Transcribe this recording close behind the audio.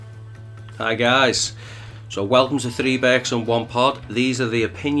Hi guys, so welcome to Three Birks and One Pod. These are the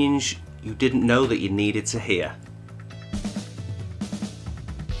opinions you didn't know that you needed to hear.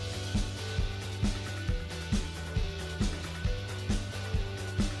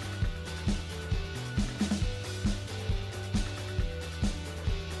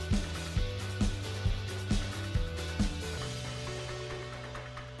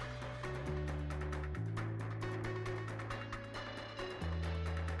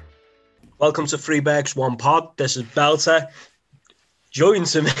 Welcome to Three Birks, One Pod. This is Belter. Joined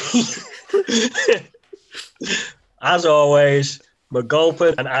to me, as always,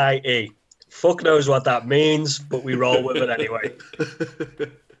 McGolpin and IE. Fuck knows what that means, but we roll with it anyway.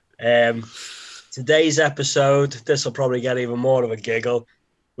 Today's episode, this will probably get even more of a giggle.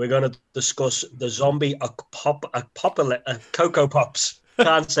 We're going to discuss the zombie Coco Pops.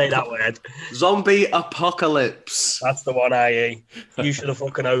 Can't say that word. Zombie apocalypse. That's the one, IE. You should have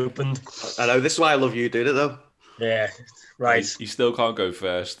fucking opened. I know, this is why I love you doing it though. Yeah, right. You still can't go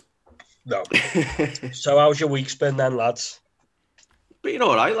first. No. So how's your week's been then, lads? But you know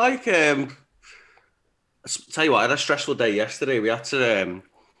what, I like, tell you what, I had a stressful day yesterday. We had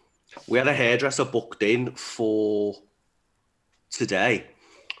a hairdresser booked in for today,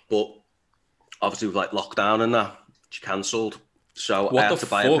 but obviously with like lockdown and that, she cancelled. So What I had the to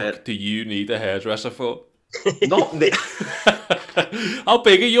buy a pair. fuck do you need a hairdresser for? Not me. How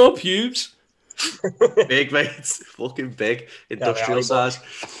big are your pubes? Big, mate. Fucking big. Industrial size.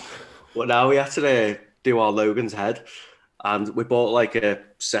 But now we had to do our Logan's head. And we bought like a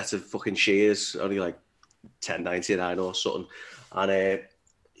set of fucking shears, only like $10.99 or something. And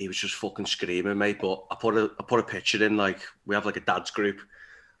he was just fucking screaming, mate. But I put a picture in, like, we have like a dad's group.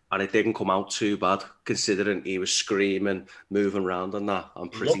 And it didn't come out too bad, considering he was screaming, moving around and that. I'm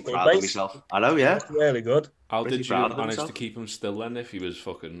pretty proud of myself. I know, yeah. That's really good. How did you manage to keep him still then if he was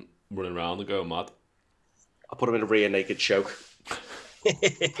fucking running around and going mad? I put him in a rear naked choke.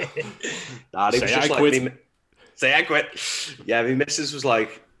 Nah, Say I quit. Say I quit. Yeah, my missus was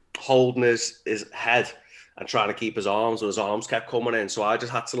like holding his head and trying to keep his arms, and his arms kept coming in. So I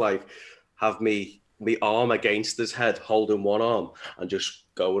just had to like have me arm against his head, holding one arm and just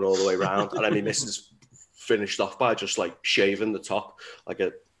going all the way around. And then my missus finished off by just like shaving the top, like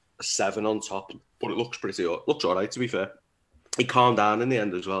a 7 on top. But it looks all right, to be fair. He calmed down in the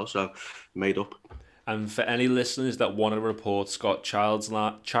end as well, so made up. And for any listeners that want to report Scott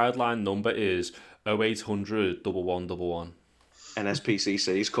Childline number is 0800 1111.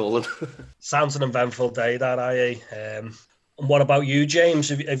 NSPCC's calling. Sounds an eventful day, that, IE. And what about you, James?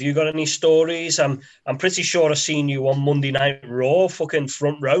 Have you got any stories? I'm pretty sure I seen you on Monday Night Raw, fucking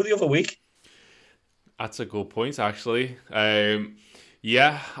front row the other week. That's a good point, actually.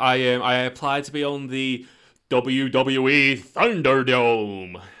 Yeah, I applied to be on the WWE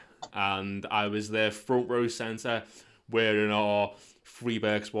Thunderdome, and I was there front row centre wearing our Three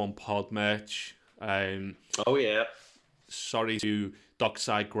Birks One Pod merch. Oh yeah. Sorry to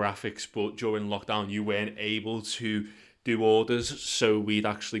Dockside Graphics, but during lockdown you weren't able to do orders, so we'd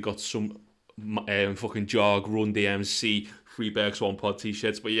actually got some fucking jog Run DMC Three Birks One Pod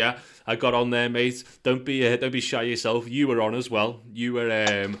t-shirts. But yeah, I got on there, mate. Don't be shy yourself. You were on as well. You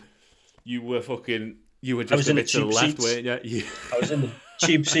were just a bit to the left, weren't you? I was in the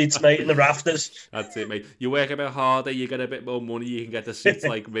cheap seats, mate, in the rafters. That's it, mate. You work a bit harder, you get a bit more money, you can get the seats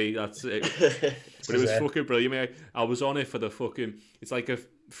like me. That's it. But it was fucking brilliant, mate. I was on it for the fucking... It's like a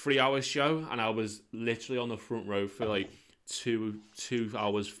 3-hour show, and I was literally on the front row for like 2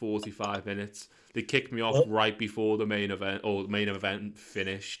 hours, 45 minutes. They kicked me off right before the main event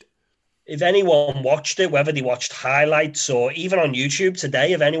finished. If anyone watched it, whether they watched highlights or even on YouTube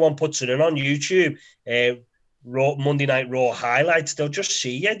today, if anyone puts it in on YouTube, Monday Night Raw highlights, they'll just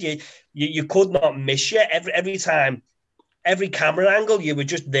see you. You could not miss you. Every time, every camera angle, you were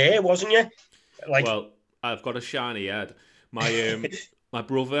just there, wasn't you? Well, I've got a shiny head. My my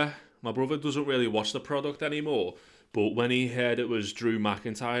brother doesn't really watch the product anymore, but when he heard it was Drew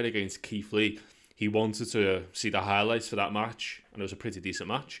McIntyre against Keith Lee, he wanted to see the highlights for that match, and it was a pretty decent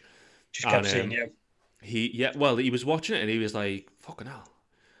match. Just kept seeing you. He was watching it and he was like, fucking hell,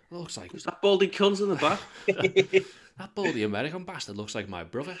 it looks like... Was that baldy cunt in the back? That baldy American bastard looks like my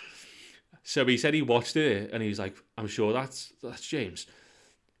brother. So he said he watched it and he's like, I'm sure that's James.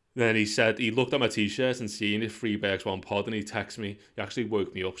 Then he said he looked at my t-shirt and seen it, Three Birks One Pod, and he texted me. He actually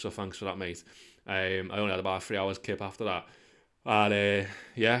woke me up, so thanks for that, mate. I only had about a 3 hours kip after that. And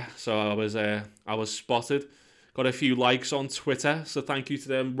yeah, so I was spotted. Got a few likes on Twitter, so thank you to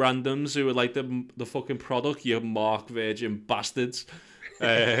them randoms who were like the fucking product, you Mark Virgin bastards.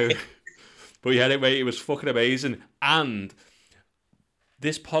 But yeah, anyway, it was fucking amazing. And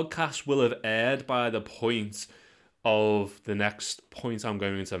This podcast will have aired by the point of the next point I'm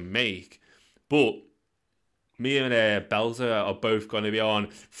going to make, but me and Belter are both going to be on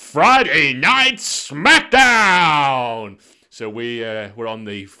Friday Night SmackDown. So we're on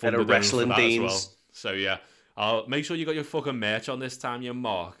the Thunderdome wrestling for that beans. as well. So yeah, I'll make sure you got your fucking merch on this time, you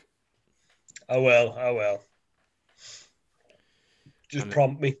Mark. I will. Just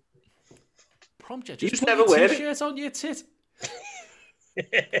prompt me. Prompt you? Just put never your wear it. t-shirt on your tit.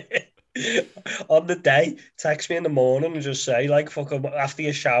 On the day, text me in the morning and just say, like, fucking after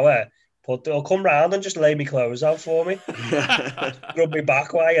your shower, I'll come round and just lay me clothes out for me. Rub me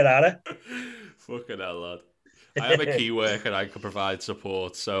back while you're at it. Fucking hell, lad. I am a key worker and I can provide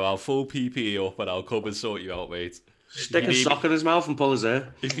support, so I'll full PPE up and I'll come and sort you out, mate. Stick a sock in his mouth and pull his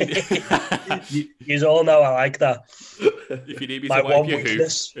hair. You all know I like that. If you need me My to wipe one your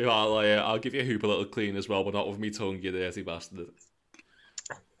weakness. hoop, I'll give you a hoop a little clean as well, but not with me tongue, you dirty bastard.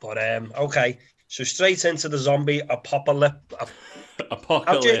 But okay, so straight into the zombie apocalypse.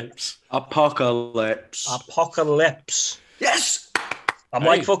 Apocalypse. Yes. I'm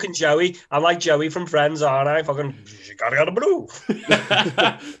like fucking Joey. I'm like Joey from Friends, aren't I? Fucking gotta blue.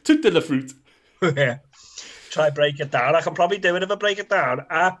 Took the fruit. Yeah. Try break it down. I can probably do it if I break it down.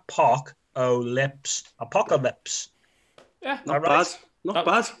 Apocalypse. Yeah, not bad. Not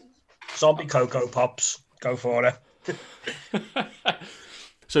bad. Zombie Cocoa Pops. Go for it.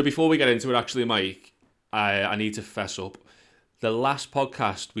 So before we get into it, actually, Mike, I need to fess up. The last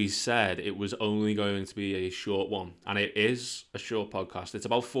podcast we said it was only going to be a short one, and it is a short podcast. It's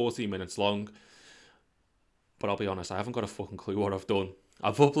about 40 minutes long. But I'll be honest, I haven't got a fucking clue what I've done.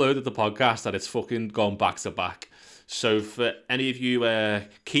 I've uploaded the podcast and it's fucking gone back to back. So for any of you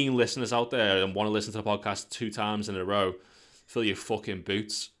keen listeners out there and want to listen to the podcast 2 times in a row, fill your fucking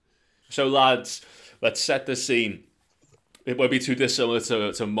boots. So lads, let's set the scene. It won't be too dissimilar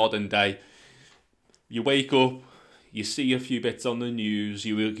to modern day. You wake up, you see a few bits on the news,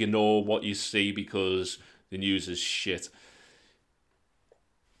 you ignore what you see because the news is shit.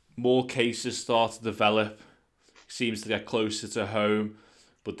 More cases start to develop, seems to get closer to home,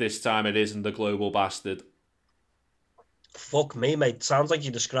 but this time it isn't the global bastard. Fuck me, mate. Sounds like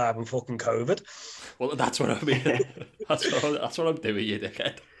you're describing fucking COVID. Well, that's what I mean. that's what I'm doing, you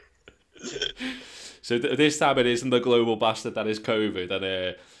dickhead. So this time it isn't the global bastard that is COVID, and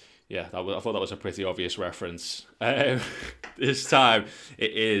I thought that was a pretty obvious reference. This time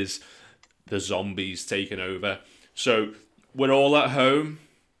it is the zombies taking over. So we're all at home.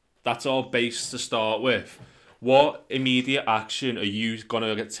 That's our base to start with. What immediate action are you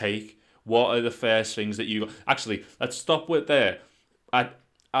gonna take? What are the first things that you... Actually, let's stop with there.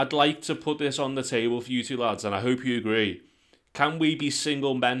 I'd like to put this on the table for you two lads, and I hope you agree. Can we be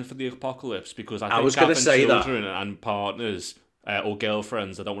single men for the apocalypse? Because I think was gonna say children and partners or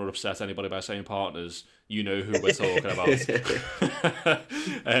girlfriends, I don't want to upset anybody by saying partners, you know who we're talking about.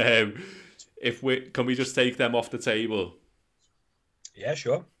 Can we just take them off the table? Yeah,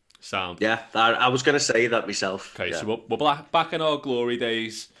 sure. Sound. Yeah, I was going to say that myself. Okay, yeah. So we're back in our glory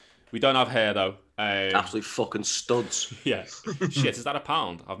days. We don't have hair, though. Absolute fucking studs. Yeah. Shit, is that a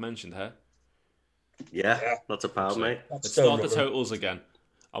pound? I've mentioned hair. Yeah, that's a pound, mate. Let's start the totals again.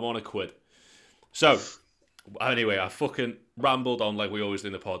 I'm on £1. So, anyway, I fucking rambled on like we always do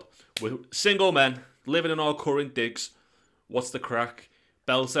in the pod. We're single men, living in our current digs. What's the crack?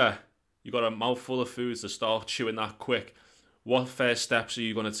 Belter, you got a mouthful of food to start chewing that quick. What first steps are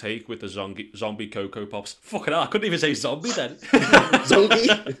you going to take with the zombie Cocoa Pops? Fucking hell, I couldn't even say zombie then. Zombie?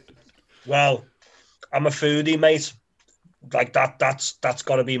 Well, I'm a foodie, mate. Like that's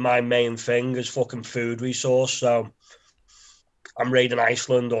got to be my main thing is fucking food resource. So I'm raiding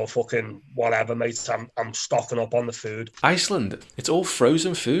Iceland or fucking whatever, mate. I'm stocking up on the food. Iceland? It's all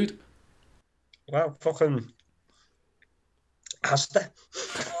frozen food? Well, fucking... Asda.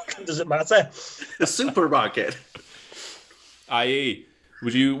 Does it matter? The supermarket. I.e.,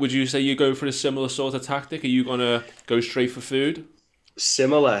 would you say you go for a similar sort of tactic? Are you going to go straight for food?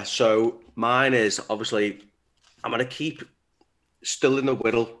 Similar. So mine is, obviously, I'm going to keep still in the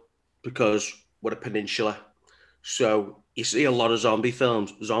Whittle because we're a peninsula. So you see a lot of zombie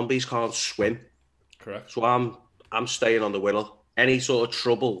films. Zombies can't swim. Correct. So I'm staying on the Whittle. Any sort of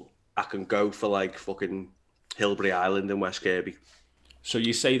trouble, I can go for like fucking Hilbury Island in West Kirby. So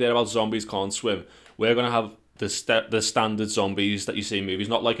you say there about zombies can't swim. We're going to have the standard zombies that you see in movies,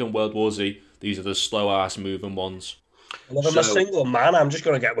 not like in World War Z. These are the slow-ass moving ones. Well, if I'm a single man, I'm just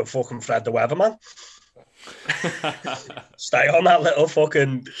going to get with fucking Fred the Weatherman. Stay on that little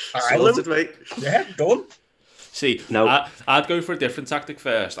fucking island. Sorted, mate. Yeah, done. See, no. I'd go for a different tactic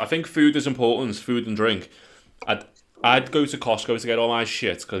first. I think food is important, food and drink. I'd go to Costco to get all my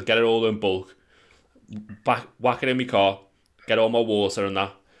shit, because get it all in bulk, whack it in my car, get all my water and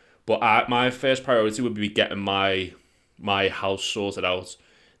that. But my first priority would be getting my house sorted out.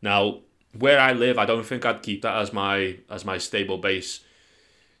 Now, where I live, I don't think I'd keep that as my stable base.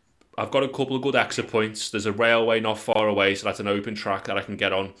 I've got a couple of good exit points. There's a railway not far away, so that's an open track that I can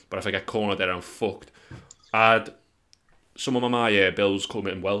get on. But if I get cornered there, I'm fucked. Some of my bills come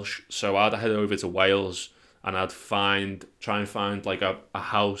in Welsh, so I'd head over to Wales and I'd try and find like a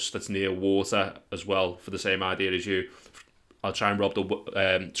house that's near water as well, for the same idea as you. I'll try and rob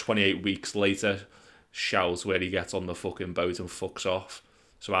the 28 weeks later shout where he gets on the fucking boat and fucks off.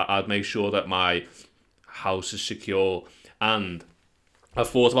 So I'd make sure that my house is secure. And I've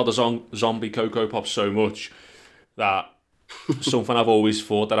thought about the zombie Cocoa Pops so much that something I've always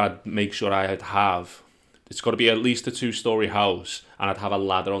thought that I'd make sure I'd have. It's got to be at least a 2-story house, and I'd have a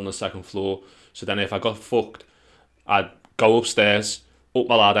ladder on the second floor. So then if I got fucked, I'd go upstairs, up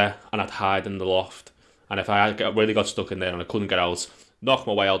my ladder, and I'd hide in the loft. And if I really got stuck in there and I couldn't get out, knock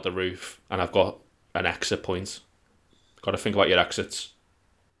my way out the roof, and I've got an exit point. Got to think about your exits.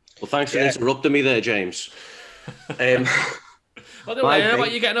 Well, thanks for interrupting me there, James. I don't know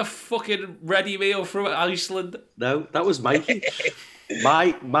about you getting a fucking ready meal from Iceland. No, that was Mikey.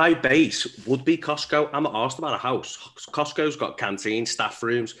 My base would be Costco. I'm not asked about a house. Costco's got canteen, staff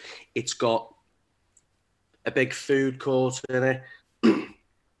rooms. It's got a big food court in it,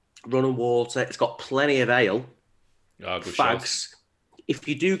 running water. It's got plenty of ale, good bags. Shot. If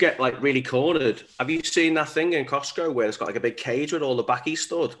you do get like really cornered, have you seen that thing in Costco where it's got like a big cage with all the backies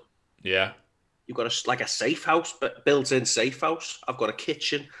stood? Yeah. You've got a safe house, but built-in safe house. I've got a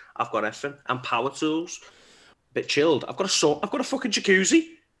kitchen. I've got everything and power tools. Bit chilled. I've got a fucking jacuzzi.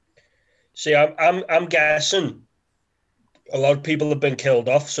 See, I'm guessing a lot of people have been killed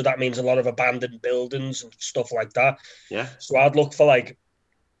off, so that means a lot of abandoned buildings and stuff like that. Yeah. So I'd look for like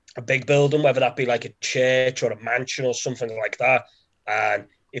a big building, whether that be like a church or a mansion or something like that. And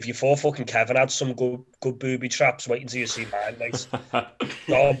if you thought fucking Kevin had some good booby traps, wait until you see mine, mate.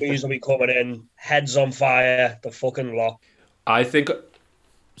 Zombies will be coming in, heads on fire, the fucking lot. I think,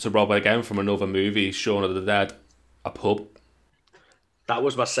 to rob again from another movie, Shaun of the Dead, a pub. That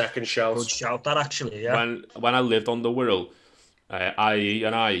was my second shout. Good shout, that actually, yeah. When I lived on the Wirral, I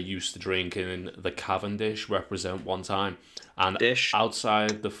used to drink in the Cavendish Represent one time. And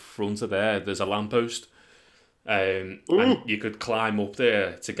outside the front of there's a lamppost. And you could climb up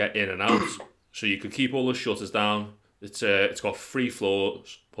there to get in and out. So you could keep all the shutters down. It's got 3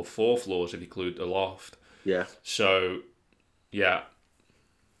 floors, or 4 floors if you include the loft. Yeah. So, yeah,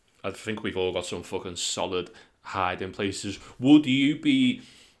 I think we've all got some fucking solid hiding places. Would you be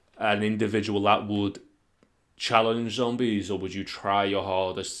an individual that would challenge zombies, or would you try your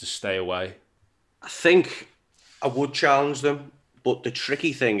hardest to stay away? I think I would challenge them, but the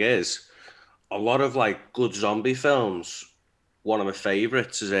tricky thing is, a lot of like good zombie films, one of my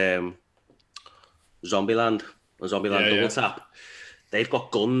favourites is Zombieland or Zombieland Double Tap. They've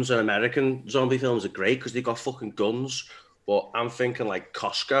got guns, and American zombie films are great because they've got fucking guns. But I'm thinking like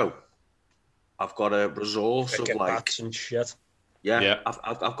Costco. I've got a resource cricket of like bats and shit. Yeah.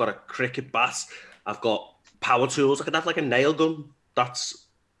 I've got a cricket bat. I've got power tools. I could have like a nail gun.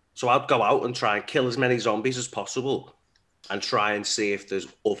 So I'd go out and try and kill as many zombies as possible, and try and see if there's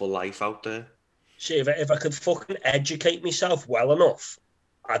other life out there. See, if I could fucking educate myself well enough,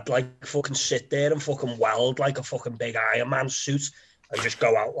 I'd like fucking sit there and fucking weld like a fucking big Iron Man suit and just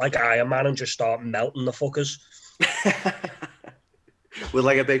go out like Iron Man and just start melting the fuckers. With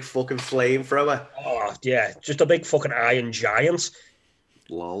like a big fucking flamethrower. Oh, yeah, just a big fucking iron giant.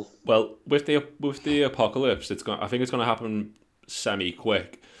 Lol. Well, with the apocalypse, I think it's going to happen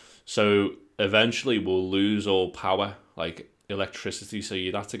semi-quick. So eventually we'll lose all power, like electricity, so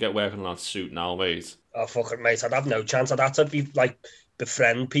you'd have to get working on that suit now, mate. Oh, fuck it, mate. I'd have no chance. I'd have to be, like,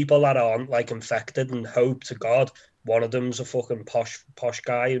 befriend people that aren't, like, infected and hope to God one of them's a fucking posh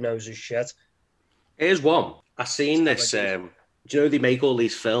guy who knows his shit. Here's one. I seen this. Do you know they make all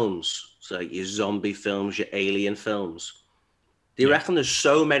these films? So your zombie films, your alien films. Do you reckon there's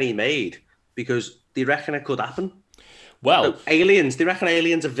so many made because they reckon it could happen? Well, aliens. They reckon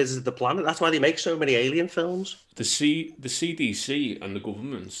aliens have visited the planet. That's why they make so many alien films. The CDC and the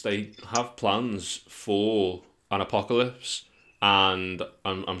governments, they have plans for an apocalypse, and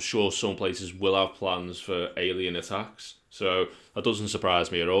I'm sure some places will have plans for alien attacks. So that doesn't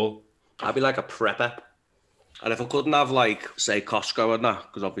surprise me at all. I'd be like a prepper. And if I couldn't have, like, say, Costco and that,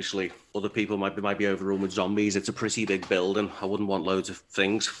 because obviously other people might be overrun with zombies, it's a pretty big building. I wouldn't want loads of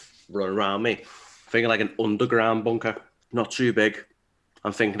things running around me. I'm thinking like an underground bunker, not too big.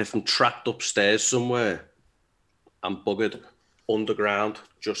 I'm thinking if I'm trapped upstairs somewhere, I'm buggered underground,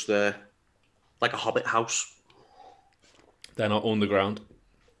 just there, like a hobbit house. They're not underground.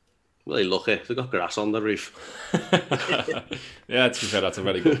 Really lucky. They've got grass on the roof. Yeah, to be fair, that's a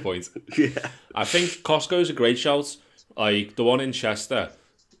very good point. Yeah. I think Costco's a great shout. Like the one in Chester,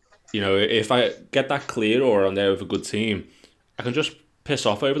 if I get that clear or I'm there with a good team, I can just piss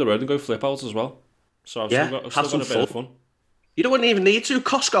off over the road and go flip out as well. So I've still got a bit of fun. You don't even need to.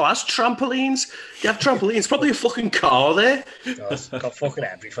 Costco has trampolines. You have trampolines. Probably a fucking car there. It's got fucking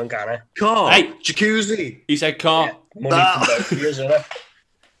everything, can it? Car. Hey! Jacuzzi. He said car. Yeah, money from both of you, isn't it?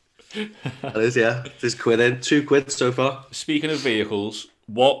 That is, yeah. There's quid in. £2 so far. Speaking of vehicles,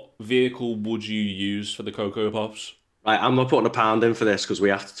 what vehicle would you use for the Cocoa Pops? Right, I'm not putting £1 in for this because we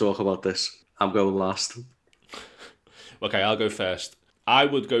have to talk about this. I'm going last. Okay, I'll go first. I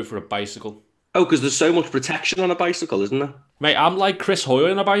would go for a bicycle. Oh, because there's so much protection on a bicycle, isn't there? Mate, I'm like Chris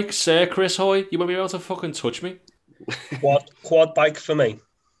Hoy on a bike. Sir Chris Hoy, you won't be able to fucking touch me. Quad bike for me.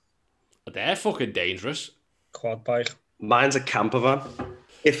 They're fucking dangerous. Quad bike. Mine's a camper van.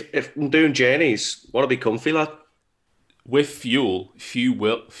 If I'm doing journeys, want to be comfy, lad? With fuel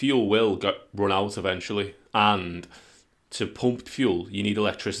will run out eventually. And to pump fuel, you need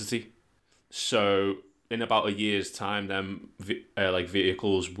electricity. So in about a year's time, then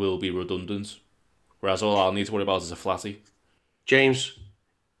vehicles will be redundant. Whereas all I'll need to worry about is a flatty. James,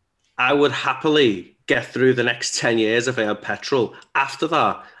 I would happily get through the next 10 years if I had petrol. After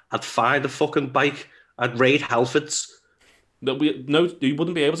that, I'd find a fucking bike. I'd raid Halfords. No, you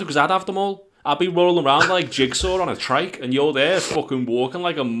wouldn't be able to because I'd have them all. I'd be rolling around like Jigsaw on a trike and you're there fucking walking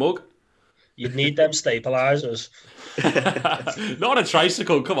like a mug. You'd need them stabilisers. Not a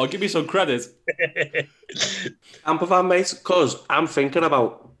tricycle. Come on, give me some credit. Camper van, mate, because I'm thinking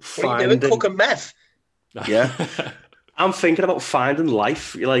about finding... What are you doing, cooking meth? Yeah. I'm thinking about finding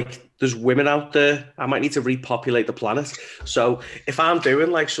life. Like, there's women out there. I might need to repopulate the planet. So if I'm doing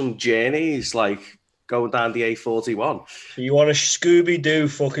like some journeys, like going down the A41. So you want a Scooby-Doo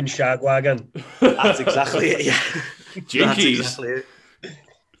fucking shagwagon? That's exactly it, yeah. Jinkies. That's exactly it.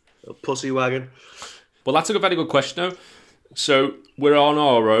 A pussy wagon. Well, that's a very good question, though. So we're on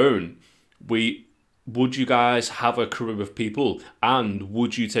our own. Would you guys have a crew of people, and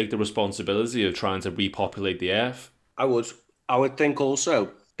would you take the responsibility of trying to repopulate the earth? I would. I would think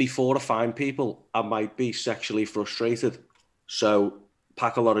also, before I find people, I might be sexually frustrated. So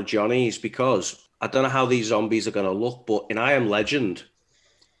pack a lot of Johnnies, because I don't know how these zombies are going to look, but in I Am Legend,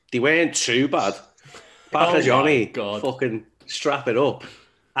 they weren't too bad. Pack a Johnny, fucking strap it up,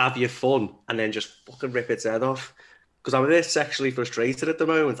 have your fun, and then just fucking rip its head off. Because I'm a bit sexually frustrated at the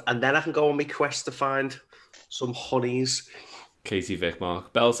moment, and then I can go on my quest to find some honeys. Katie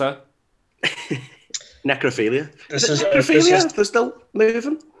Vickmark. Belter? Necrophilia. Necrophilia? They're still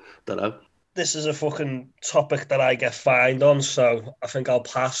moving? Don't know. This is a fucking topic that I get fined on, so I think I'll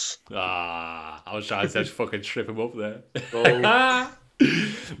pass. I was trying to fucking trip him up there. Oh.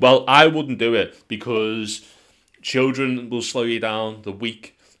 Well, I wouldn't do it because children will slow you down. The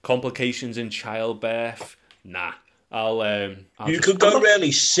weak complications in childbirth. Nah. You could go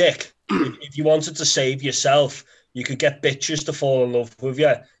really sick if you wanted to save yourself. You could get bitches to fall in love with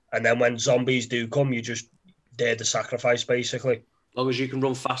you, and then when zombies do come, you just dare the sacrifice, basically. As long as you can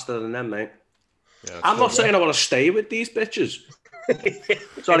run faster than them, mate. Yeah, I'm not saying I want to stay with these bitches.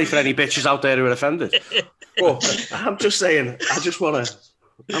 Sorry for any bitches out there who are offended. But I'm just saying, I'm just going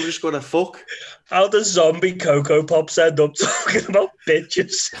to fuck. How does zombie Cocoa Pops end up talking about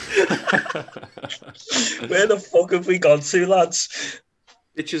bitches? Where the fuck have we gone to, lads?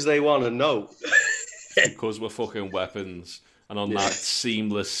 Bitches they want to know. Because we're fucking weapons. And on that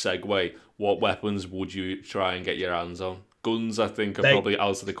seamless segue, what weapons would you try and get your hands on? Guns, I think, are probably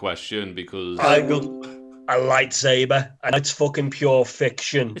out of the question because... A lightsaber, and it's fucking pure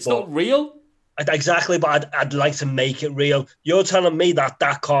fiction. It's not real? Exactly, but I'd like to make it real. You're telling me that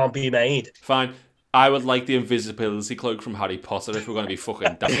can't be made. Fine. I would like the invisibility cloak from Harry Potter if we're going to be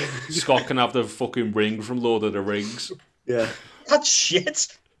fucking down. Scott can have the fucking ring from Lord of the Rings. Yeah. That's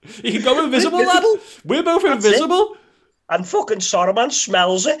shit. You can go invisible, lad. We're both invisible. And fucking Saruman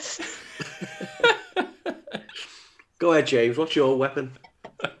smells it. Go ahead, James. What's your weapon?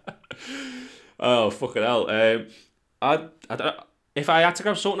 Oh, fucking hell. If I had to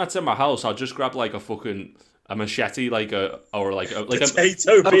grab something that's in my house, I'd just grab like a machete, potato peeler.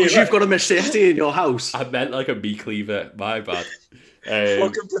 Because you've got a machete in your house. I meant like a meat cleaver. My bad.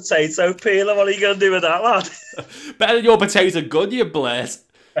 Fucking potato peeler. What are you going to do with that, lad? Better than your potato gun, you bless.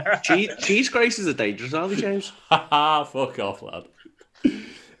 Cheese graces are dangerous, aren't they, James? Fuck off, lad.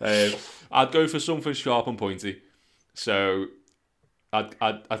 I'd go for something sharp and pointy. So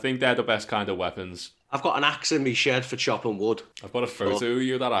I think they're the best kind of weapons. I've got an axe in my shed for chopping wood. I've got a photo of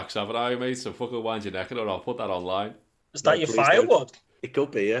you with that axe, haven't I, mate? So fucking wind your neck in it, I'll put that online. Is that your firewood? It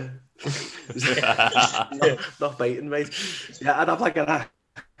could be, yeah. not baiting, mate. Yeah, I'd have like an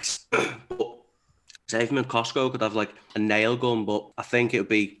axe. But say if I'm in Costco, could have like a nail gun, but I think it would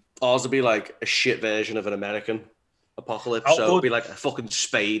be ours would be like a shit version of an American apocalypse. So it'd be like a fucking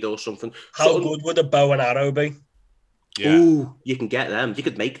spade or something. How good would a bow and arrow be? Yeah. Ooh, you can get them. You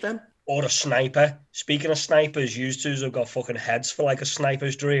could make them. Or a sniper. Speaking of snipers, you twos have got fucking heads for like a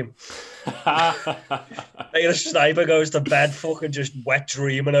sniper's dream. Like a sniper goes to bed fucking just wet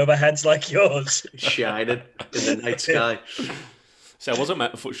dreaming over heads like yours. Shining in the night sky. So I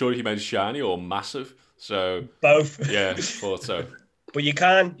wasn't sure if you meant shiny or massive. So both. Yeah, thought so. But you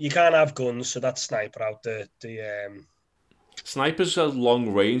can't have guns, so that's sniper out the Sniper's a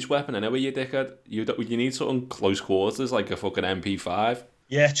long range weapon anyway, you dickhead. You need something close quarters like a fucking MP5.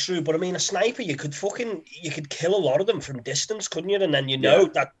 Yeah, true. But I mean, a sniper, you could kill a lot of them from distance, couldn't you? And then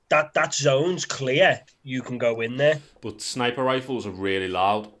that zone's clear. You can go in there. But sniper rifles are really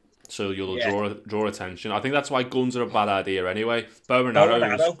loud, so you'll draw attention. I think that's why guns are a bad idea anyway. Bow and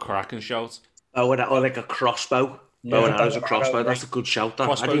arrow is crack and shout. Oh, or like a crossbow. Bow and arrow's a crossbow. That's a good shout. That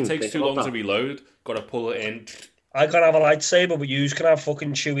crossbow takes too long to reload. Got to pull it in. I can't have a lightsaber, but you can have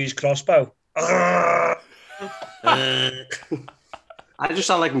fucking Chewie's crossbow. I just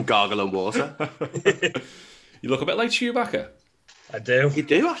sound like I'm gargling water. You look a bit like Chewbacca. I do. You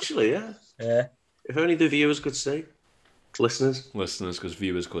do, actually, yeah. Yeah. If only the viewers could see. Listeners, because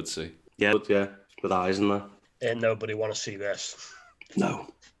viewers could see. Yeah, with eyes in there. Ain't nobody want to see this. No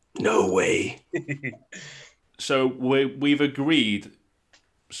way. So we've agreed,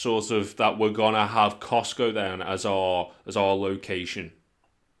 sort of, that we're gonna have Costco then as our location.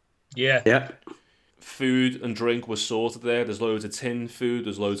 Yeah. Yeah. Food and drink was sorted there. There's loads of tin food.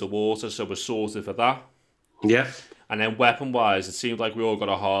 There's loads of water, so we're sorted for that. Yeah. And then weapon-wise, it seemed like we all got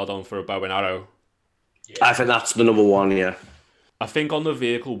a hard-on for a bow and arrow. Yeah. I think that's the number one, yeah. I think on the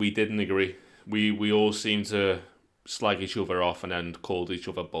vehicle, we didn't agree. We all seemed to slag each other off and then called each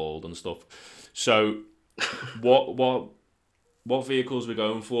other bald and stuff. So, what vehicles we're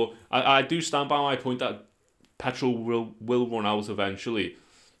going for? I do stand by my point that petrol will run out eventually.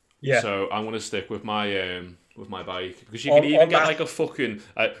 Yeah. So I'm gonna stick with my bike because you can even get like a fucking.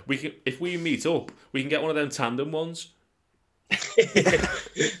 We can, if we meet up, we can get one of them tandem ones.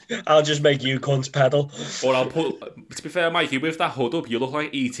 I'll just make you cunts pedal. Or I'll put. To be fair, Mikey, with that hood up, you look like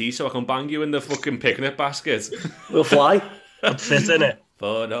ET, so I can bang you in the fucking picnic basket. We'll fly. I'd fit in it.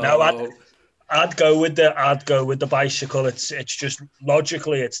 But no, I'd go with the bicycle. It's just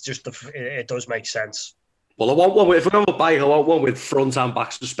logically, it does make sense. Well, I want one. If we have a bike, I want one with front and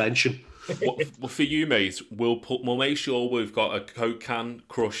back suspension. Well, for you, mate, we'll make sure we've got a Coke can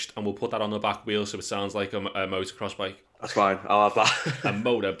crushed, and we'll put that on the back wheel so it sounds like a motocross bike. That's fine. I'll have that. A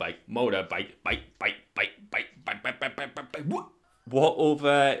motorbike. What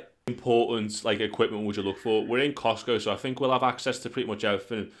other important equipment would you look for? We're in Costco, so I think we'll have access to pretty much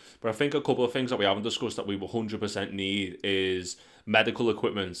everything. But I think a couple of things that we haven't discussed that we 100% need is medical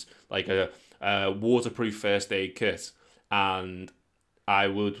equipment, like a waterproof first aid kit, and I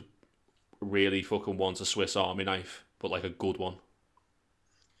would really fucking want a Swiss Army knife, but like a good one.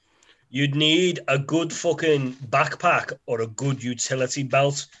 You'd need a good fucking backpack or a good utility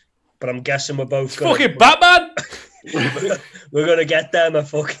belt, but I'm guessing we're both fucking Batman. We're gonna get them at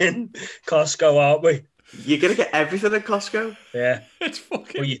fucking Costco, aren't we? You're gonna get everything at Costco? Yeah, it's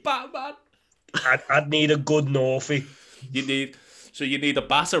fucking Batman. I'd need a good Northie. You need a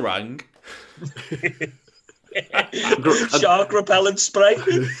Batarang. Shark repellent spray.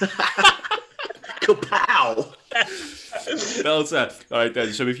 Kapow! Belter. Alright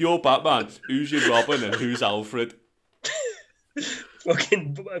then, so if you're Batman, who's your Robin and who's Alfred?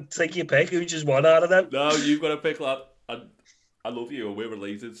 Fucking take your pick, who's just one out of them? No, you've got to pick, lad. I love you and we're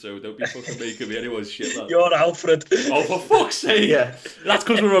related, so don't be fucking making me anyone's shit, lad. You're Alfred. Oh, for fuck's sake! Yeah. That's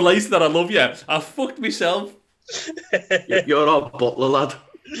because we're related that I love you. I fucked myself. You're our butler, lad.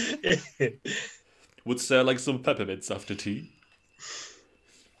 Would sell like some peppermints after tea.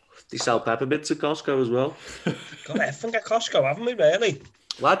 They sell peppermints at Costco as well. Got everything at Costco, haven't we, really?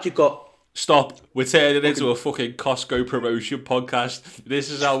 Lad, you've got... Stop. We're turning into a fucking Costco promotion podcast. This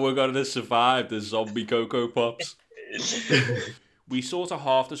is how we're going to survive the zombie Cocoa Pops. We sort of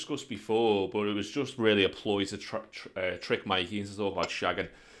half discussed before, but it was just really a ploy to trick Mikey into talk about shagging.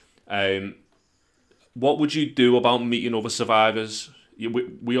 What would you do about meeting other survivors?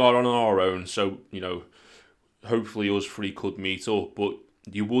 We are on our own, so, hopefully us three could meet up, but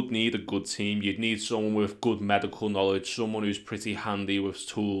you would need a good team. You'd need someone with good medical knowledge, someone who's pretty handy with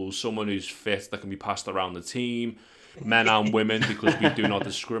tools, someone who's fit that can be passed around the team, men and women, because we do not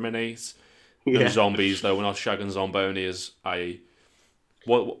discriminate. No zombies, though. We're not shagging zombies.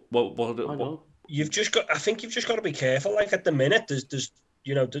 What? You've just got. I think you've just got to be careful. Like at the minute, there's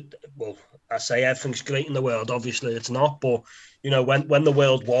well, I say everything's great in the world. Obviously, it's not. But when the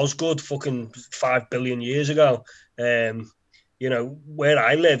world was good, fucking 5 billion years ago, where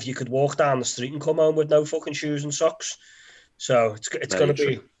I live, you could walk down the street and come home with no fucking shoes and socks. So it's going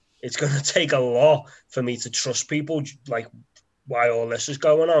to take a lot for me to trust people. Like why all this is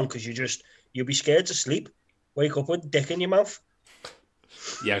going on, because you'll be scared to sleep. Wake up with dick in your mouth.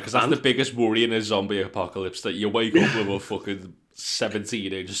 Yeah, because that's the biggest worry in a zombie apocalypse, that you wake up with a fucking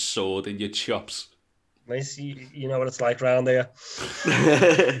 17-inch sword in your chops. Nice, you know what it's like round there.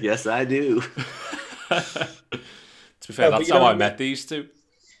 Yes, I do. To be fair, that's how I met these two.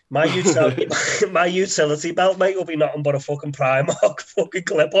 My utility belt, mate, will be nothing but a fucking Primark fucking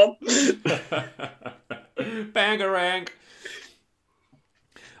clip on. Bangarang.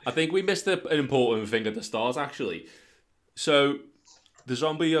 I think we missed an important thing at the start, actually. So, the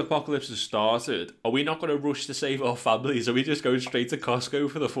zombie apocalypse has started. Are we not going to rush to save our families? Are we just going straight to Costco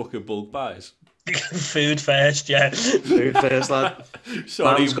for the fucking bulk buys? Food first, yeah. Food first, lad.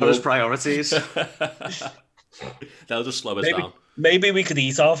 Man's got his priorities. They'll just slow us down. Maybe we could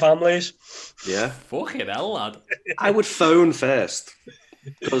eat our families. Yeah. Fucking hell, lad. I would phone first,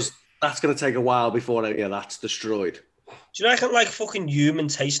 because that's going to take a while before any of that's destroyed. Do you reckon like fucking human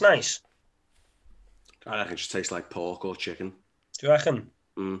tastes nice? I reckon it just tastes like pork or chicken. Do you reckon?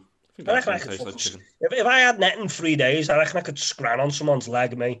 Mm. I reckon I could like chicken. If I had net in 3 days, I reckon I could scran on someone's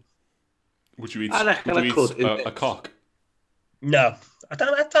leg, mate. Would you eat? I reckon I could. A cock? No, I don't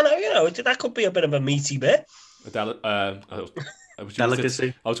know. That could be a bit of a meaty bit.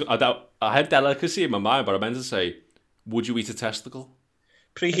 Delicacy. I had delicacy in my mind, but I meant to say, would you eat a testicle?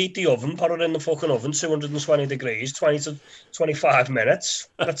 Preheat the oven, put it in the fucking oven, 220 degrees, 20 to 25 minutes.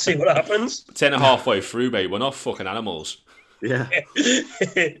 Let's see what happens. 10 and halfway through, mate. We're not fucking animals. Yeah.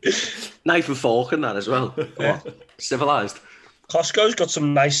 Knife and fork and that as well. Civilized. Costco's got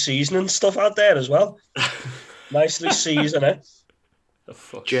some nice seasoning stuff out there as well. Nicely season it.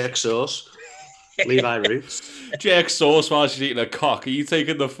 Jerk sauce. Levi Roots. Jerk sauce while she's eating a cock. Are you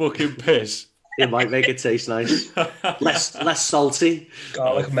taking the fucking piss? It might make it taste nice. Less salty.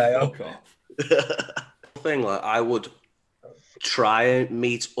 Garlic mayo. Thing like I would try and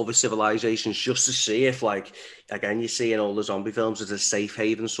meet other civilizations just to see if, like, again, you see in all the zombie films, there's a safe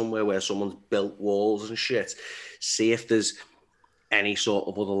haven somewhere where someone's built walls and shit. See if there's any sort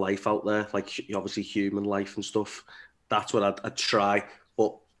of other life out there, like obviously human life and stuff. That's what I'd try.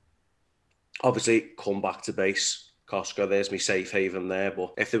 But obviously, come back to base. Costco, there's my safe haven there.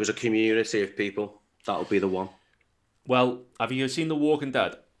 But if there was a community of people, that would be the one. Well, have you seen The Walking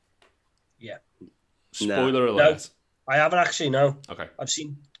Dead? Yeah. Spoiler alert. No, I haven't actually, no. Okay. I've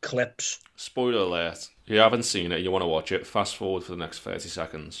seen clips. Spoiler alert. If you haven't seen it, you want to watch it, fast forward for the next 30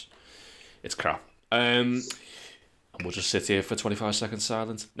 seconds. It's crap. And we'll just sit here for 25 seconds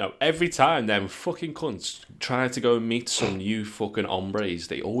silent. No, every time them fucking cunts try to go and meet some new fucking hombres,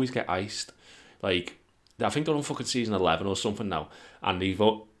 they always get iced. Like, I think they're on fucking season 11 or something now, and they've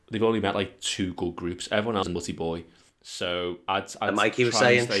only met like 2 good groups. Everyone else is a nutty boy. So I'd Mikey was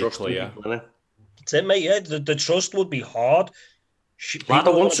saying, trust clear. That's it, mate. Yeah, the trust would be hard. Lad,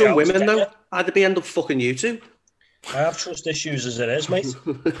 I want some women though. I'd be end up fucking you two. I have trust issues as it is, mate.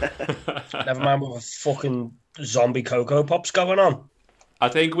 Never mind with a fucking zombie Cocoa Pops going on. I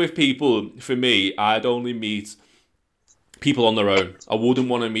think with people, for me, I'd only meet people on their own. I wouldn't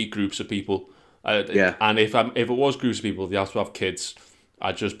want to meet groups of people. Yeah. And if it was groups of people, they have to have kids,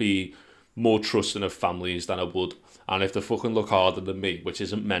 I'd just be more trusting of families than I would. And if they fucking look harder than me, which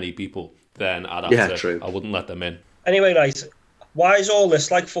isn't many people, then I'd have to. True. I wouldn't let them in. Anyway, right. Why is all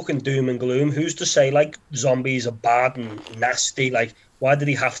this like fucking doom and gloom? Who's to say like zombies are bad and nasty? Like, why did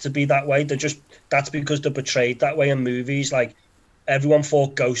he have to be that way? That's because they're portrayed that way in movies. Like, everyone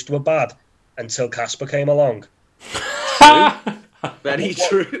thought ghosts were bad until Casper came along. Very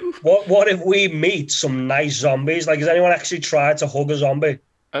true. What if we meet some nice zombies? Like, has anyone actually tried to hug a zombie?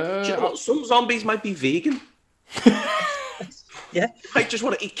 Do you know what? Some zombies might be vegan. Yeah. Might just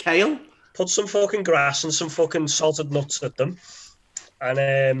want to eat kale. Put some fucking grass and some fucking salted nuts at them.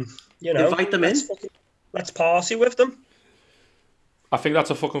 And, invite them in. Let's party with them. I think that's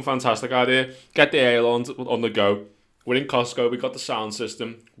a fucking fantastic idea. Get the ale on the go. We're in Costco. We got the sound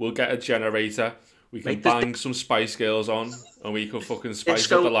system. We'll get a generator. We can bang some Spice Girls on, and we can fucking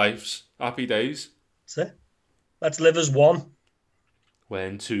spice up the lives. Happy days. That's it. Let's live as one.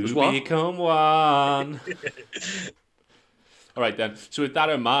 When two become one. All right, then. So with that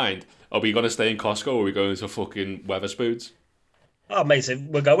in mind, are we going to stay in Costco or are we going to fucking Weatherspoons? Oh, mate,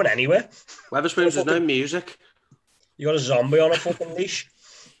 we're going anywhere. Weatherspoons, there's no music. You got a zombie on a fucking leash.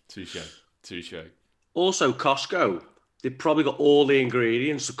 Touche. Also, Costco, they've probably got all the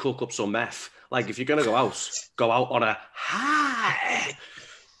ingredients to cook up some meth. Like, if you're going to go out on a high.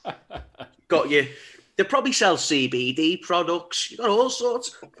 They probably sell CBD products. You got all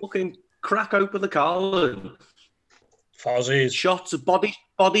sorts. Fucking crack open the car and Fozzies. shots of body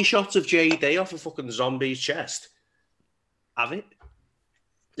shots of JD off a fucking zombie's chest. Have it.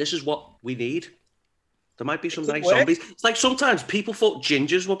 This is what we need. There might be some nice zombies. It's like sometimes people thought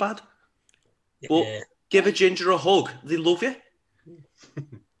gingers were bad. But give a ginger a hug. They love you.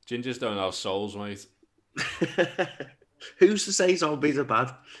 Gingers don't have souls, mate. Who's to say zombies are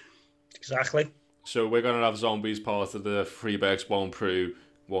bad? Exactly. So we're going to have zombies part of the Freebergs One Crew.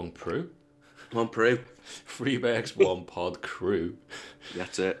 Freebergs One Pod crew.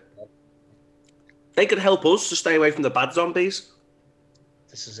 That's it. They could help us to stay away from the bad zombies.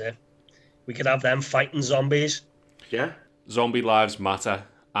 This is it. We could have them fighting zombies. Yeah. Zombie lives matter,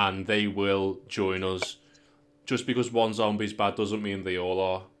 and they will join us. Just because one zombie's bad doesn't mean they all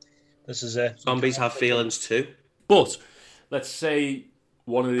are. This is it. Zombies have feelings too. But let's say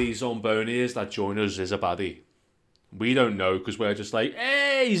one of these zomboniers that join us is a baddie. We don't know because we're just like,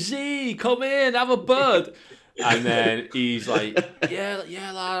 hey, Z, come in, have a bud. And then he's like, yeah,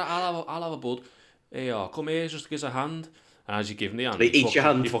 lad, I'll have a bud. Hey, come here, just give us a hand. And as you give him the hand,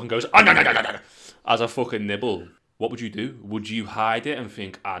 he fucking goes, as a fucking nibble. What would you do? Would you hide it and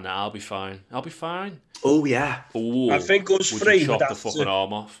think, nah, I'll be fine. I'll be fine. Oh, yeah. Ooh, I think us would three you chop would the have fucking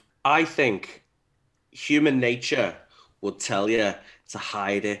arm off? I think human nature would tell you to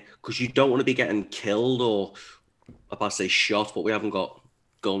hide it because you don't want to be getting killed or, I say shot, but we haven't got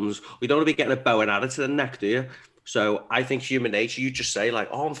guns. We don't want to be getting a bow and arrow to the neck, do you? So I think human nature, you just say like,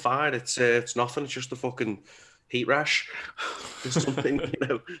 oh, I'm fine. It's nothing. It's just a fucking heat rash. There's something, I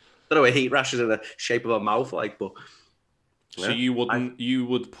don't know what heat rash is in the shape of a mouth like, but. So you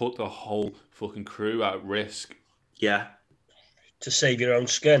would put the whole fucking crew at risk. Yeah. To save your own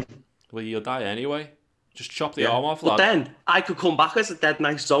skin. Well, you'll die anyway. Just chop the arm off, lad. But then I could come back as a dead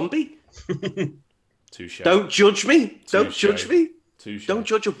nice zombie. Touche. Don't judge me. Don't judge me. Touche. Don't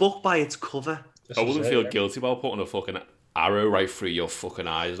judge a book by its cover. I wouldn't feel guilty about putting a fucking arrow right through your fucking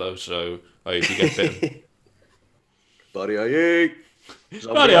eyes, though, so I hope you get bitten. Barrie.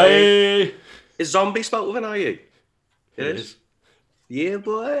 Barrie. Is zombie spelled with an IE? It is. is. Yeah,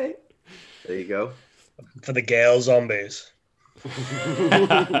 boy. There you go. For the girl zombies.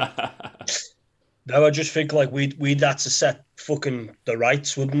 No, I just think like we'd have to set fucking the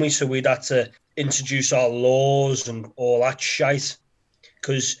rights, wouldn't we? So we'd have to introduce our laws and all that shite.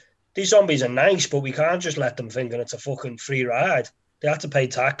 Because these zombies are nice, but we can't just let them thinking it's a fucking free ride. They have to pay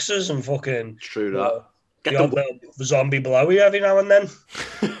taxes and fucking... It's true that. Get the little zombie blowy every now and then.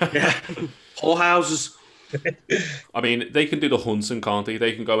 Yeah. Whole houses. I mean, they can do the hunting, can't they?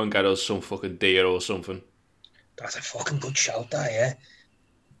 They can go and get us some fucking deer or something. That's a fucking good shout, that, yeah.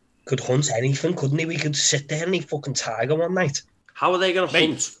 Could hunt anything, couldn't he? We could sit there and eat fucking tiger one night. How are they going to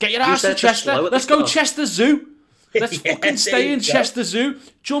hunt? Get your ass to Chester. Let's go Chester Zoo. Let's fucking stay in Chester Zoo.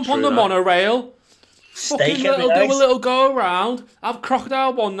 Jump on the monorail. Fucking do a little go around. Have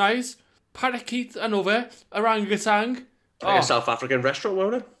crocodile one night. Parakeet another. Orangutan. A South African restaurant,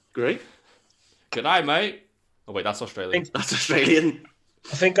 won't it? Great. Good night, mate. Oh, wait, that's Australian. That's Australian.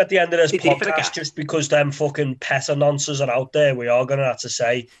 I think at the end of this podcast, just because them fucking pet announcers are out there, we are going to have to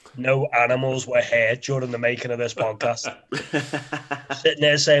say no animals were hurt during the making of this podcast. Sitting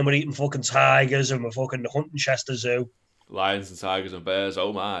there saying we're eating fucking tigers and we're fucking hunting Chester Zoo. Lions and tigers and bears,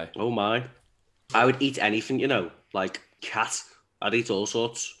 oh my. Oh my. I would eat anything, you know, like cat. I'd eat all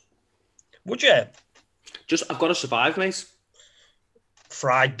sorts. Would you? I've got to survive, mate.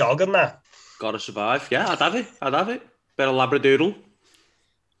 Fried dog and that. Got to survive. Yeah, I'd have it. Bit of labradoodle.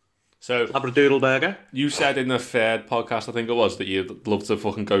 So labradoodle burger. You said in the third podcast, I think it was, that you'd love to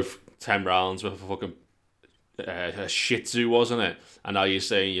fucking go 10 rounds with a fucking a Shih Tzu, wasn't it? And now you're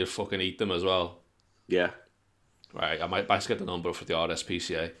saying you'd fucking eat them as well. Yeah. Right, I might get the number for the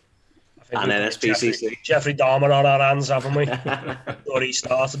RSPCA. And NSPCC. Jeffrey Dahmer on our hands, haven't we? Or he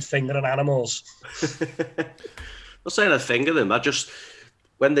started fingering animals. I'm not saying I'd finger them.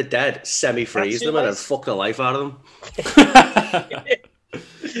 When they're dead, semi-freeze them and then fuck the life out of them.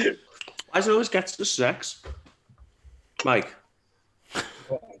 Why does it always get to sex? Mike.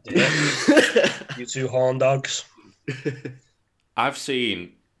 What idea? You two horn dogs. I've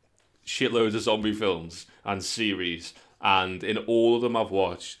seen shitloads of zombie films and series, And in all of them I've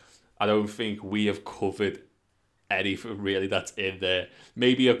watched, I don't think we have covered anything really that's in there.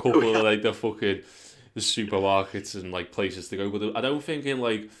 Maybe a couple of like the supermarkets and like places to go, but I don't think in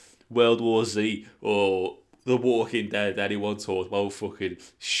like World War Z or The Walking Dead anyone talks about fucking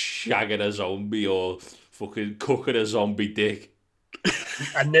shagging a zombie or fucking cooking a zombie dick.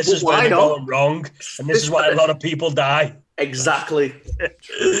 And this is where they're going wrong. And this is why a lot of people die. Exactly.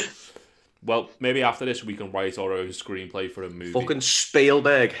 Well, maybe after this we can write our own screenplay for a movie. Fucking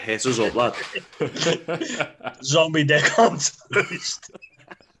Spielberg hit us up, lad. Zombie dick on toast.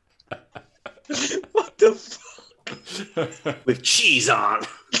 What the fuck? With cheese on.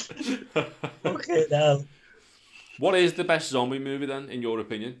 Okay, now. What is the best zombie movie then, in your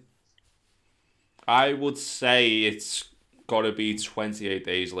opinion? I would say it's got to be 28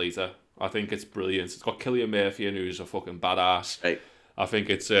 Days Later. I think it's brilliant. It's got Cillian Murphy in, who's a fucking badass. Right. I think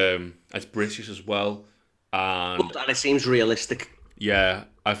it's British as well, and it seems realistic. Yeah,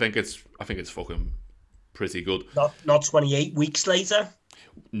 I think it's fucking pretty good. Not 28 weeks later.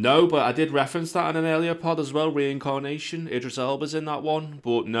 No, but I did reference that in an earlier pod as well. Reincarnation. Idris Elba's in that one,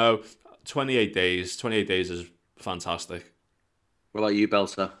 but no, 28 days. 28 days is fantastic. What about you,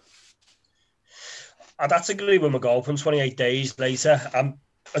 Belter? I'd have to agree with McGolpin. 28 Days Later.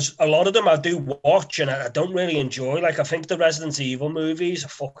 A lot of them I do watch and I don't really enjoy. Like, I think the Resident Evil movies are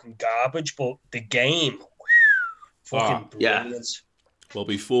fucking garbage, but the game, fucking brilliant. Yeah. Well,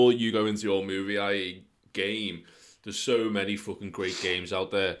 before you go into your movie, i.e. game, there's so many fucking great games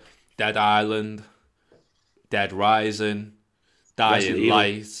out there. Dead Island, Dead Rising, Dying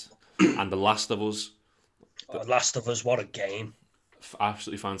Light, and The Last of Us. Last of Us, what a game.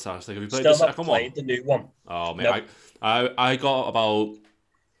 Absolutely fantastic. Have you played the second one? The new one. Oh, man. Nope. I got about,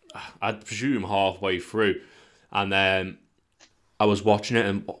 I'd presume, halfway through. And then I was watching it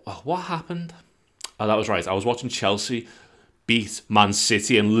and what happened? Oh, that was right. I was watching Chelsea beat Man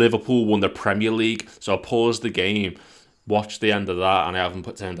City and Liverpool won the Premier League. So I paused the game, watched the end of that, and I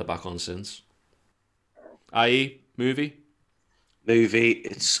haven't turned it back on since. I.e. movie?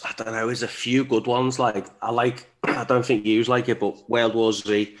 It's, I don't know, there's a few good ones. Like, I don't think you like it, but World War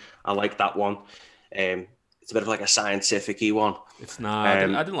Z, I like that one. It's a bit of like a scientific-y one. It's not. I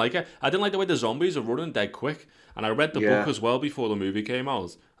didn't like it. I didn't like the way the zombies are running dead quick. And I read the book as well before the movie came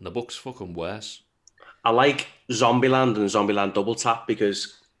out, and the book's fucking worse. I like Zombieland and Zombieland Double Tap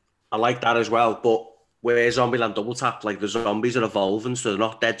because I like that as well. But where Zombieland Double Tap, like the zombies are evolving, so they're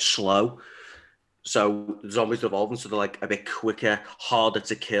not dead slow. So the zombies are evolving, so they're like a bit quicker, harder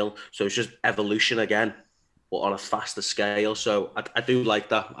to kill. So it's just evolution again, but on a faster scale. So I do like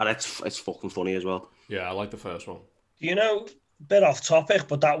that, and it's fucking funny as well. Yeah, I like the first one. You know, bit off topic,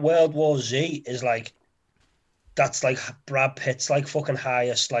 but that World War Z is like, that's like Brad Pitt's like fucking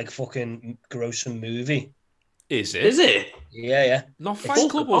highest like fucking grossing movie. Is it? Is it? Yeah. Not Fight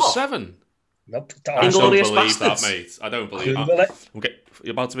Club or Seven? Nope. I don't believe that, mate. I don't believe that. Okay,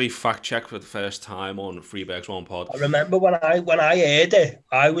 you're about to be fact-checked for the first time on Freeberg's One Pod. I remember when I heard it,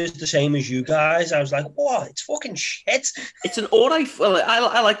 I was the same as you guys. I was like, what? It's fucking shit. It's an alright... Well,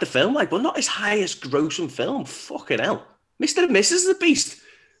 I like the film, like, but not his highest grossing film. Fucking hell. Mr. and Mrs. the Beast.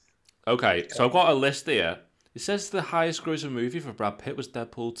 Okay, so I've got a list here. It says the highest grossing movie for Brad Pitt was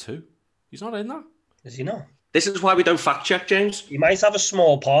Deadpool 2. He's not in that. Is he not? This is why we don't fact check, James. He might have a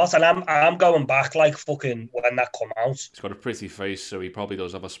small part, and I'm going back like fucking when that come out. He's got a pretty face, so he probably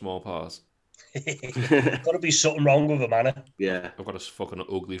does have a small part. Got to be something wrong with him, man. Yeah. I've got a fucking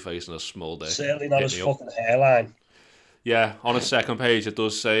ugly face and a small dick. Certainly not his fucking hairline. Yeah, on a second page it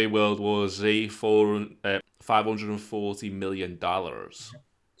does say World War Z for $540 million.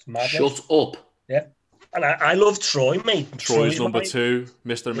 Shut up. Yeah. And I love Troy, mate. Troy's number 2,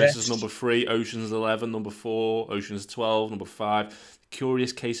 Mr. and Mrs. number 3, Ocean's 11 number 4, Ocean's 12 number 5,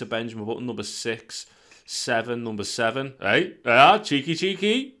 Curious Case of Benjamin Button number 6, 7 number 7. Hey,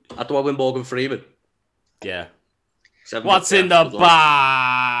 cheeky. At the one with Morgan Freeman. Yeah. 7. What's in the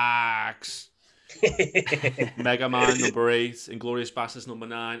box? Mega Man number 8, Inglourious Basterds number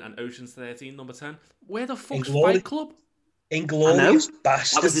 9, and Ocean's 13 number 10. Where the fuck's Fight Club? Inglourious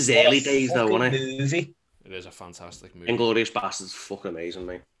Basterds. That was his early days, though, wasn't it? Movie. It is a fantastic movie. Inglourious Basterds, fucking amazing,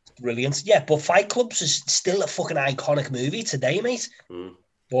 mate. Brilliant. Yeah, but Fight Club's is still a fucking iconic movie today, mate. Mm.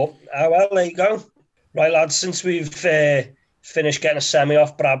 But, well, there you go. Right, lads, since we've finished getting a semi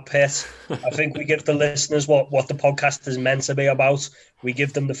off Brad Pitt, I think we give the listeners what the podcast is meant to be about. We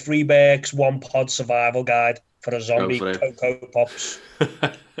give them the Freeberg's One Pod survival guide for a zombie Coco Pops.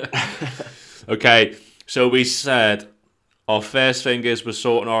 Okay, so we said our first thing is we're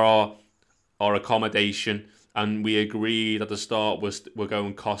sorting our accommodation And we agreed at the start we're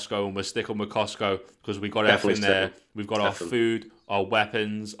going Costco, and we're sticking with Costco because we got everything there. We've got our food, our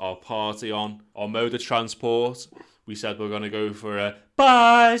weapons, our party on, our mode of transport. We said we're going to go for a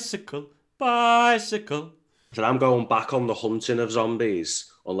bicycle. So I'm going back on the hunting of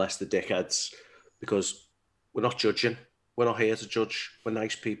zombies, unless the dickheads, because we're not judging. We're not here to judge. We're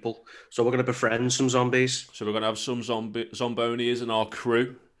nice people. So we're going to befriend some zombies. So we're going to have some zombonies in our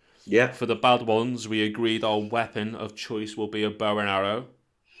crew. Yeah. For the bad ones, we agreed our weapon of choice will be a bow and arrow.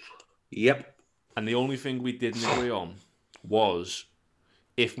 Yep. And the only thing we didn't agree on was,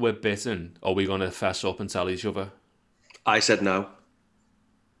 if we're bitten, are we going to fess up and tell each other? I said no.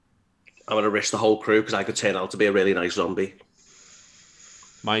 I'm going to risk the whole crew because I could turn out to be a really nice zombie.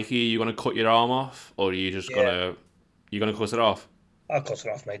 Mikey, are you going to cut your arm off, or are you just going to... You going to cut it off? I'll cut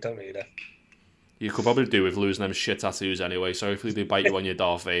it off, mate. Don't need it. You could probably do with losing them shit tattoos anyway, so hopefully they bite you on your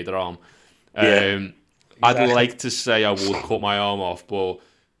Darth Vader arm. Exactly. I'd like to say I would cut my arm off, but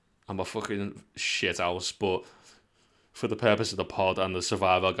I'm a fucking shit house. But for the purpose of the pod and the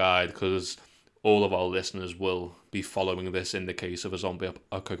survival guide, because all of our listeners will be following this in the case of a zombie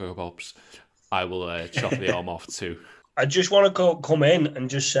Coco Pops, I will chop the arm off too. I just want to come in and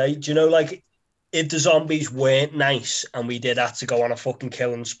just say, do you know, like, if the zombies weren't nice and we did have to go on a fucking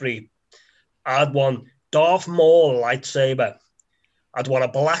killing spree, I'd want Darth Maul lightsaber. I'd want a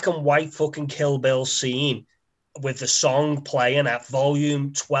black and white fucking Kill Bill scene with the song playing at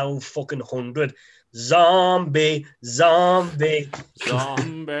volume 12 fucking 100. Zombie, zombie,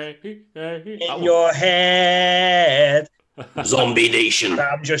 zombie in your head. Zombie Nation. And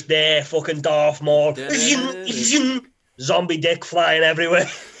I'm just there, fucking Darth Maul. Zombie dick flying everywhere.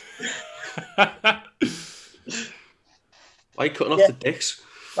 Why are you cutting off the dicks?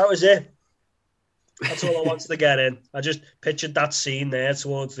 That was it. That's all I wanted to get in. I just pictured that scene there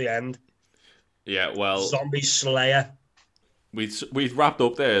towards the end. Yeah, well... Zombie Slayer. We've wrapped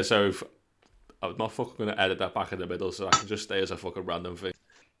up there, so I'm not fucking going to edit that back in the middle, so I can just stay as a fucking random thing.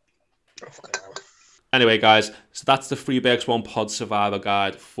 Anyway, guys, so that's the Birks 1 Pod Survivor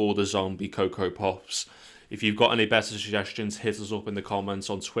Guide for the zombie Coco Pops. If you've got any better suggestions, hit us up in the comments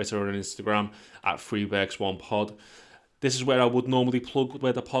on Twitter and Instagram at Birks 1 Pod. This is where I would normally plug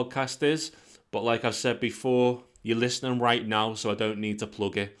where the podcast is, but like I've said before, you're listening right now, so I don't need to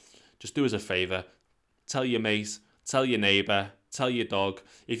plug it. Just do us a favour. Tell your mate, tell your neighbour, tell your dog.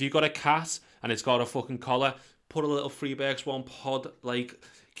 If you've got a cat and it's got a fucking collar, put a little Birks 1 Pod like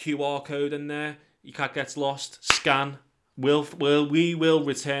QR code in there. Your cat gets lost, scan. We will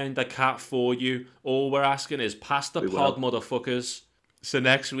return the cat for you. All we're asking is pass the pod, motherfuckers. So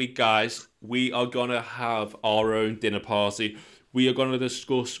next week, guys, we are going to have our own dinner party. We are going to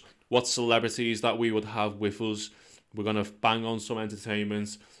discuss what celebrities that we would have with us. We're going to bang on some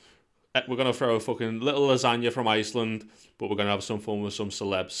entertainment. We're going to throw a fucking little lasagna from Iceland, but we're going to have some fun with some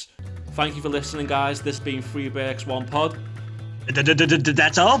celebs. Thank you for listening, guys. This has been Birks 1 Pod.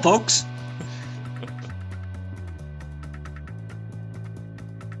 That's all, folks.